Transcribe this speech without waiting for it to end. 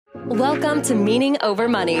Welcome to Meaning Over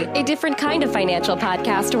Money, a different kind of financial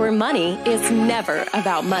podcast where money is never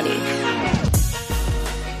about money.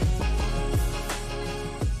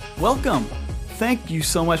 Welcome. Thank you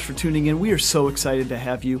so much for tuning in. We are so excited to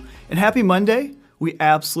have you. And happy Monday. We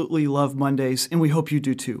absolutely love Mondays, and we hope you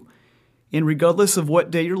do too. And regardless of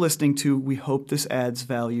what day you're listening to, we hope this adds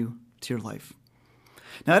value to your life.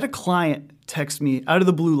 Now, I had a client text me out of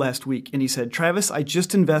the blue last week, and he said, Travis, I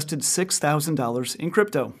just invested $6,000 in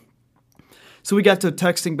crypto. So we got to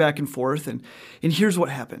texting back and forth, and here's what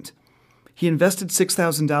happened. He invested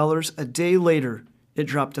 $6,000. A day later, it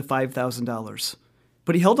dropped to $5,000.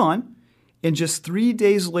 But he held on, and just 3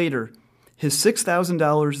 days later, his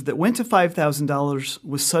 $6,000 that went to $5,000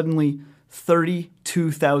 was suddenly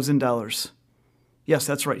 $32,000. Yes,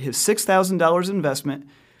 that's right. His $6,000 investment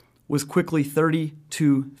was quickly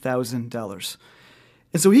 $32,000.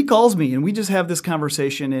 And so he calls me and we just have this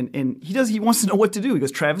conversation and he wants to know what to do. He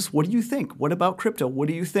goes, Travis, what do you think? What about crypto? What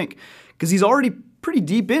do you think? Because he's already pretty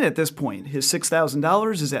deep in at this point. His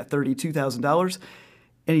 $6,000 is at $32,000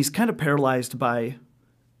 and he's kind of paralyzed by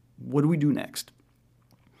what do we do next?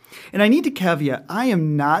 And I need to caveat, I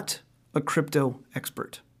am not a crypto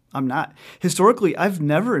expert. I'm not. Historically, I've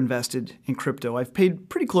never invested in crypto. I've paid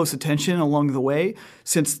pretty close attention along the way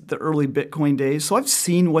since the early Bitcoin days, so I've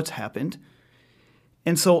seen what's happened.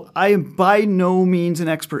 And so I am by no means an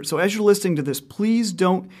expert. So as you're listening to this, please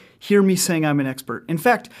don't hear me saying I'm an expert. In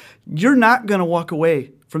fact, you're not going to walk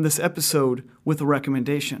away from this episode with a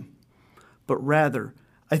recommendation. But rather,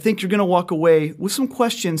 I think you're going to walk away with some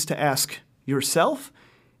questions to ask yourself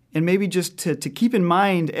and maybe just to keep in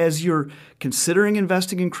mind as you're considering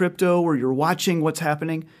investing in crypto or you're watching what's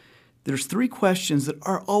happening. There's 3 questions that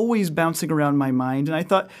are always bouncing around my mind. And I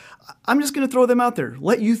thought, I'm just going to throw them out there.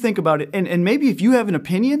 Let you think about it. And maybe if you have an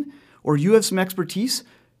opinion or you have some expertise,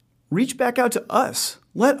 reach back out to us.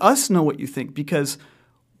 Let us know what you think because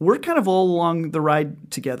we're kind of all along the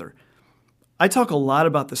ride together. I talk a lot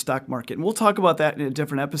about the stock market, and we'll talk about that in a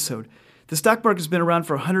different episode. The stock market's been around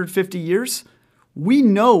for 150 years. We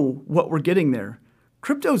know what we're getting there.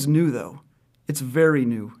 Crypto's new, though. It's very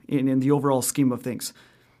new in the overall scheme of things.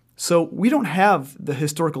 So we don't have the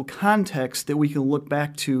historical context that we can look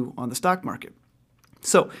back to on the stock market.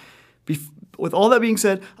 So with all that being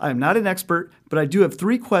said, I am not an expert, but I do have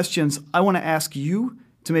 3 questions I want to ask you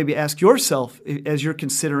to maybe ask yourself as you're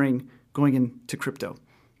considering going into crypto.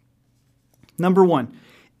 Number 1,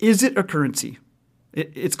 is it a currency?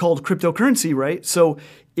 It's called cryptocurrency, right? So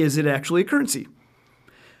is it actually a currency?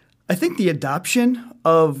 I think the adoption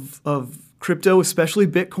of crypto, especially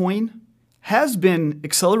Bitcoin, has been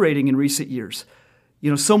accelerating in recent years.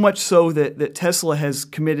 So much so that Tesla has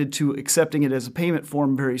committed to accepting it as a payment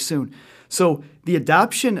form very soon. So the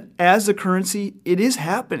adoption as a currency, it is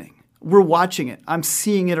happening. We're watching it. I'm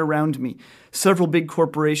seeing it around me. Several big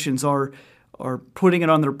corporations are putting it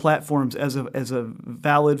on their platforms as a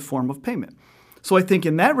valid form of payment. So I think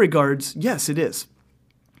in that regards, yes, it is.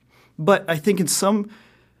 But I think in some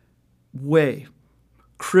way,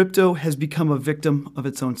 crypto has become a victim of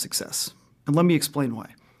its own success. And let me explain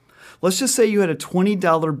why. Let's just say you had a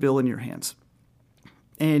 $20 bill in your hands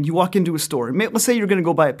and you walk into a store. Let's say you're going to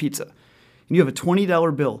go buy a pizza and you have a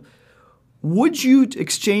 $20 bill. Would you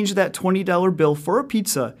exchange that $20 bill for a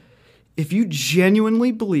pizza if you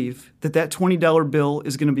genuinely believe that $20 bill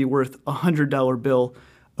is going to be worth a $100 bill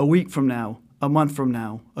a week from now, a month from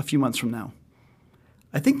now, a few months from now?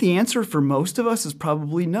 I think the answer for most of us is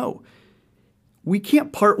probably no. We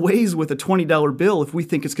can't part ways with a $20 bill if we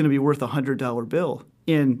think it's going to be worth a $100 bill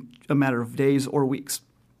in a matter of days or weeks.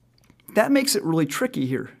 That makes it really tricky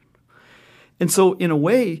here. And so in a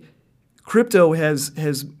way, crypto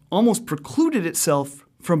has almost precluded itself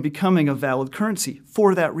from becoming a valid currency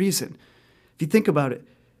for that reason. If you think about it,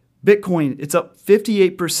 Bitcoin, it's up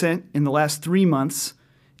 58% in the last 3 months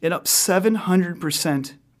and up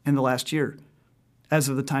 700% in the last year as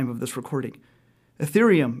of the time of this recording.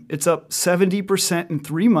 Ethereum, it's up 70% in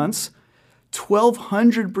 3 months,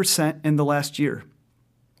 1,200% in the last year.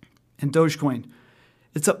 And Dogecoin,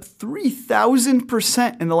 it's up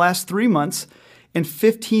 3,000% in the last 3 months and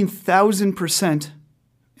 15,000%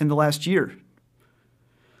 in the last year.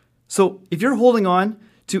 So if you're holding on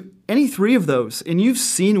to any 3 of those and you've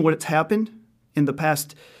seen what's happened in the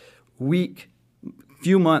past week,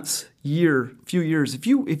 few months, year, few years, if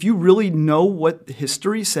you really know what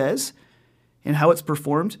history says and how it's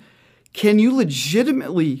performed, can you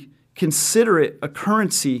legitimately consider it a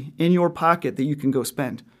currency in your pocket that you can go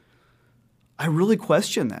spend? I really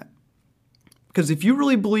question that. Because if you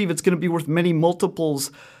really believe it's going to be worth many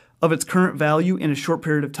multiples of its current value in a short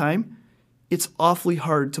period of time, it's awfully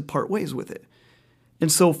hard to part ways with it.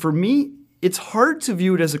 And so for me, it's hard to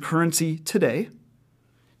view it as a currency today.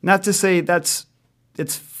 Not to say that's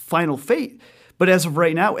its final fate, but as of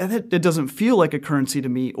right now, it doesn't feel like a currency to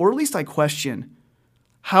me, or at least I question,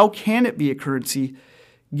 how can it be a currency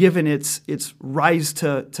given its rise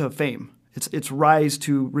to fame, its rise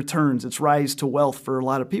to returns, its rise to wealth for a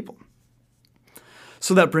lot of people?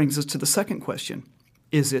 So that brings us to the second question.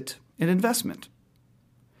 Is it an investment?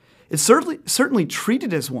 It's certainly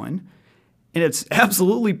treated as one, and it's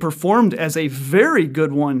absolutely performed as a very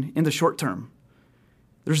good one in the short term.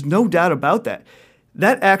 There's no doubt about that.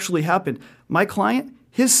 That actually happened. My client,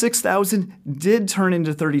 his $6,000 did turn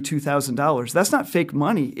into $32,000. That's not fake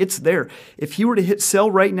money. It's there. If he were to hit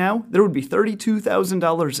sell right now, there would be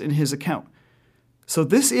 $32,000 in his account. So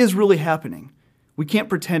this is really happening. We can't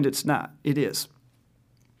pretend it's not. It is.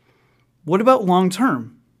 What about long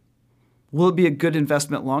term? Will it be a good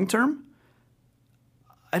investment long term?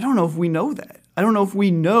 I don't know if we know that. I don't know if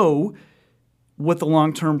we know what the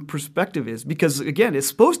long-term perspective is because, again, it's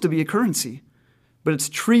supposed to be a currency, but it's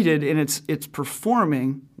treated and it's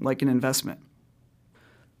performing like an investment.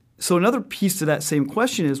 So another piece to that same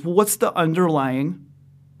question is, well, what's the underlying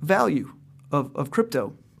value of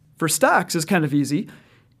crypto? For stocks, it's kind of easy.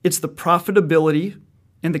 It's the profitability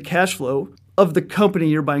and the cash flow of the company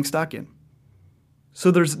you're buying stock in. So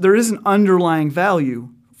there is an underlying value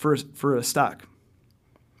for a stock.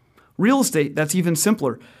 Real estate, that's even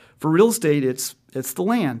simpler. For real estate, it's the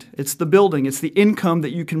land, it's the building, it's the income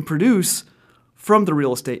that you can produce from the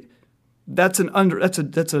real estate. That's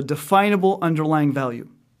a definable underlying value.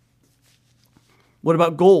 What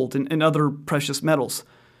about gold and other precious metals?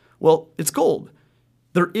 Well, it's gold.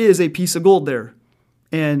 There is a piece of gold there,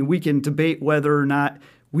 and we can debate whether or not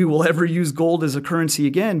we will ever use gold as a currency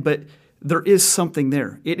again, but there is something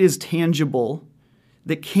there. It is tangible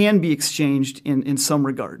that can be exchanged in some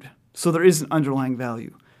regard. So there is an underlying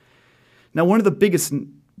value. Now, one of the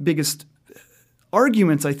biggest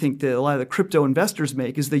arguments I think that a lot of the crypto investors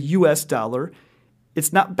make is the US dollar.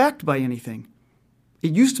 It's not backed by anything.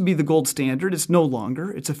 It used to be the gold standard. It's no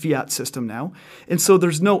longer. It's a fiat system now. And so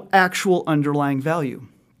there's no actual underlying value.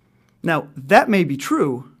 Now, that may be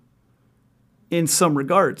true in some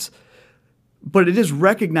regards, but it is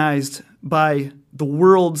recognized by the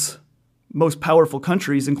world's most powerful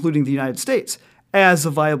countries, including the United States, as a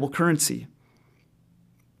viable currency.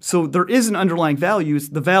 So there is an underlying value.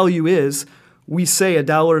 The value is, we say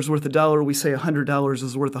 $1 is worth $1, we say $100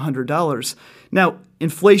 is worth $100. Now,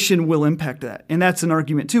 inflation will impact that, and that's an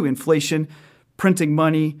argument too. Inflation, printing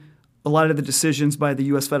money, a lot of the decisions by the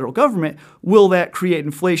U.S. federal government, will that create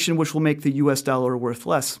inflation which will make the U.S. dollar worth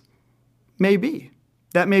less? Maybe.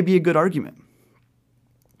 That may be a good argument.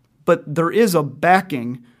 But there is a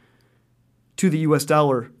backing to the U.S.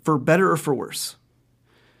 dollar for better or for worse.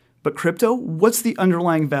 But crypto, what's the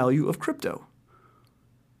underlying value of crypto?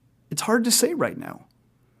 It's hard to say right now.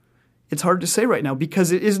 It's hard to say right now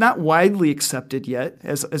because it is not widely accepted yet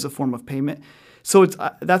as a form of payment. So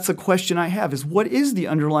that's a question I have is, what is the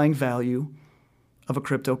underlying value of a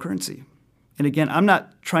cryptocurrency? And again, I'm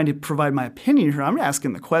not trying to provide my opinion here. I'm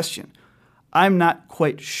asking the question. I'm not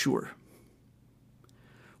quite sure.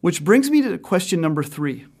 Which brings me to question number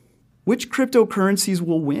 3. Which cryptocurrencies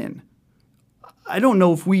will win? I don't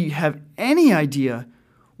know if we have any idea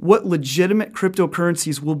what legitimate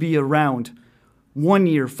cryptocurrencies will be around 1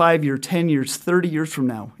 year, 5 years, 10 years, 30 years from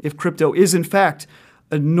now, if crypto is in fact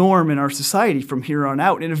a norm in our society from here on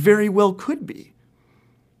out, and it very well could be.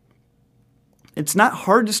 It's not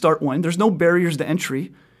hard to start one. There's no barriers to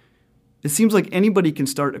entry. It seems like anybody can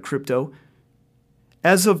start a crypto.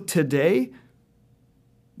 As of today,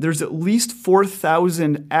 there's at least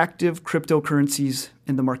 4,000 active cryptocurrencies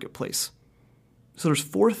in the marketplace. So there's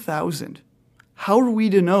 4,000. How are we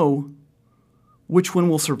to know which one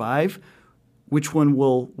will survive, which one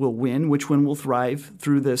will win, which one will thrive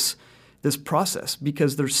through this process?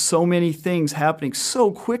 Because there's so many things happening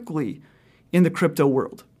so quickly in the crypto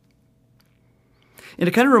world. And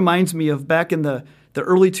it kind of reminds me of back in the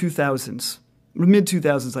early 2000s,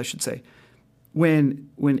 mid-2000s, I should say, when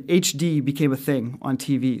HD became a thing on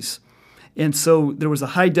TVs. And so there was a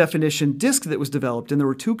high-definition disc that was developed, and there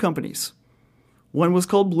were 2 companies. One was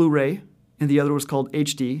called Blu-ray, and the other was called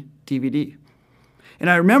HD DVD. And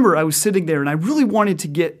I remember I was sitting there, and I really wanted to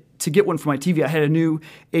get one for my TV. I had a new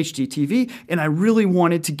HD TV, and I really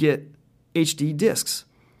wanted to get HD discs.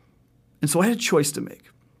 And so I had a choice to make.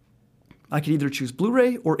 I could either choose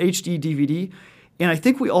Blu-ray or HD DVD, and I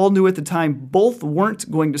think we all knew at the time both weren't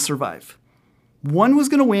going to survive. One was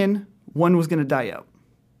going to win, one was going to die out.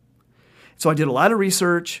 So I did a lot of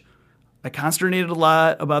research, I consternated a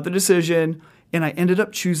lot about the decision, and I ended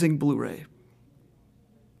up choosing Blu-ray.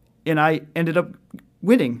 and I ended up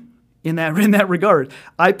winning in that regard.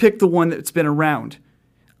 I picked the one that's been around.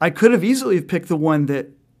 I could have easily picked the one that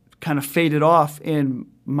kind of faded off and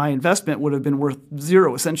my investment would have been worth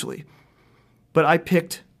zero essentially. But I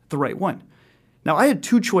picked the right one. Now I had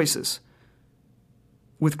two choices.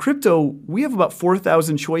 With crypto, we have about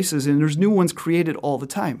 4,000 choices and there's new ones created all the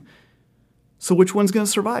time. So which one's going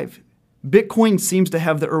to survive? Bitcoin seems to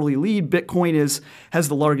have the early lead. Bitcoin has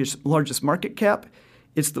the largest market cap.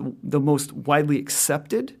 It's the most widely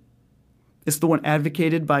accepted. It's the one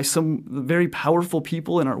advocated by some very powerful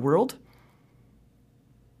people in our world.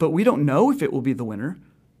 But we don't know if it will be the winner.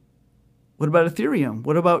 What about Ethereum?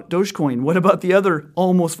 What about Dogecoin? What about the other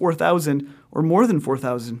almost 4,000 or more than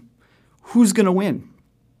 4,000? Who's going to win?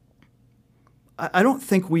 I don't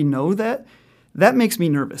think we know that. That makes me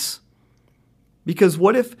nervous. Because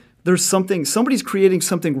what if there's somebody's creating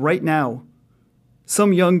something right now,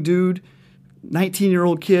 some young dude,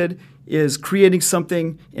 19-year-old kid, is creating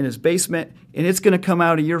something in his basement, and it's going to come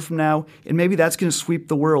out a year from now, and maybe that's going to sweep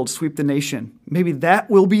the world, sweep the nation. Maybe that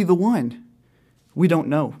will be the one. We don't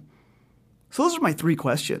know. So those are my three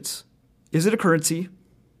questions. Is it a currency?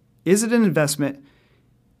 Is it an investment?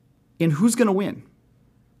 And who's going to win?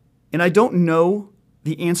 And I don't know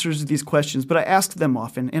the answers to these questions, but I ask them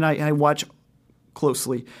often, and I watch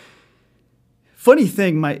closely. Funny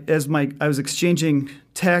thing, I was exchanging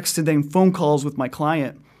text and then phone calls with my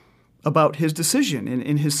client about his decision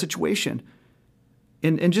and his situation.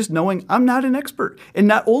 And just knowing I'm not an expert. And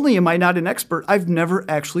not only am I not an expert, I've never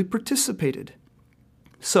actually participated.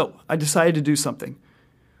 So I decided to do something.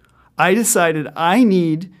 I decided I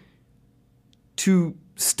need to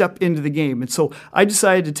step into the game. And so I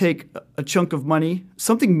decided to take a chunk of money,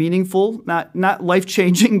 something meaningful, not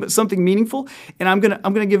life-changing, but something meaningful, and I'm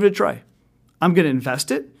gonna give it a try. I'm gonna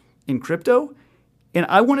invest it in crypto, and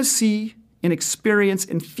I want to see and experience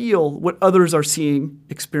and feel what others are seeing,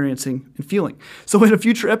 experiencing, and feeling. So in a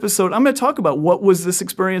future episode, I'm going to talk about what was this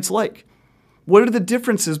experience like? What are the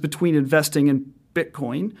differences between investing in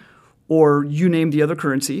Bitcoin, or you name the other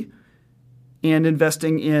currency, and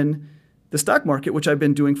investing in the stock market, which I've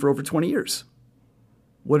been doing for over 20 years?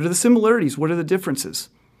 What are the similarities? What are the differences?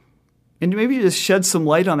 And maybe just shed some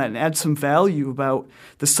light on that and add some value about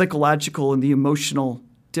the psychological and the emotional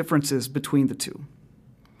differences between the two.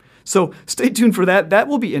 So stay tuned for that. That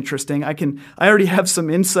will be interesting. I already have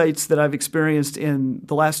some insights that I've experienced in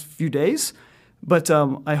the last few days, but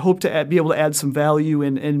I hope to be able to add some value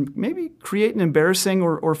and maybe create an embarrassing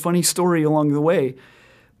or funny story along the way.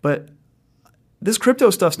 But this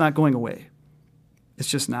crypto stuff's not going away. It's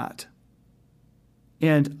just not.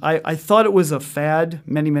 And I thought it was a fad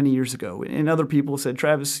many, many years ago. And other people said,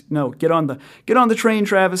 Travis, no, get on the train,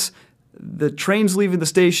 Travis. The train's leaving the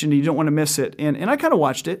station and you don't want to miss it. And I kind of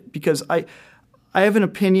watched it because I have an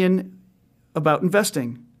opinion about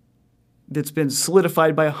investing that's been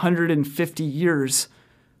solidified by 150 years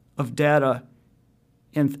of data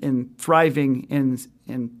and thriving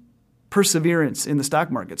and perseverance in the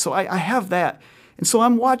stock market. So I have that. And so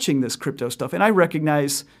I'm watching this crypto stuff and I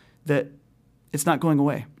recognize that it's not going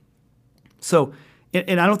away. So,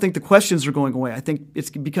 and I don't think the questions are going away. I think it's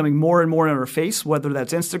becoming more and more in our face, whether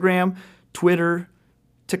that's Instagram, Twitter,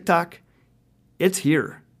 TikTok. It's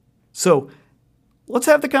here. So let's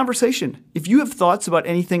have the conversation. If you have thoughts about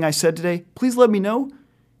anything I said today, please let me know.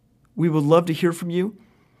 We would love to hear from you.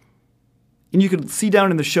 And you can see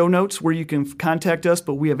down in the show notes where you can contact us,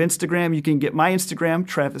 but we have Instagram. You can get my Instagram,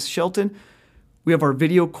 Travis Shelton. We have our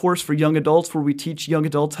video course for young adults where we teach young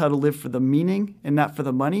adults how to live for the meaning and not for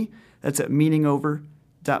the money. That's at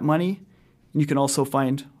meaningover.money. And you can also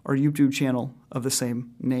find our YouTube channel of the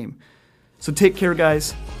same name. So take care,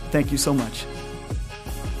 guys. Thank you so much.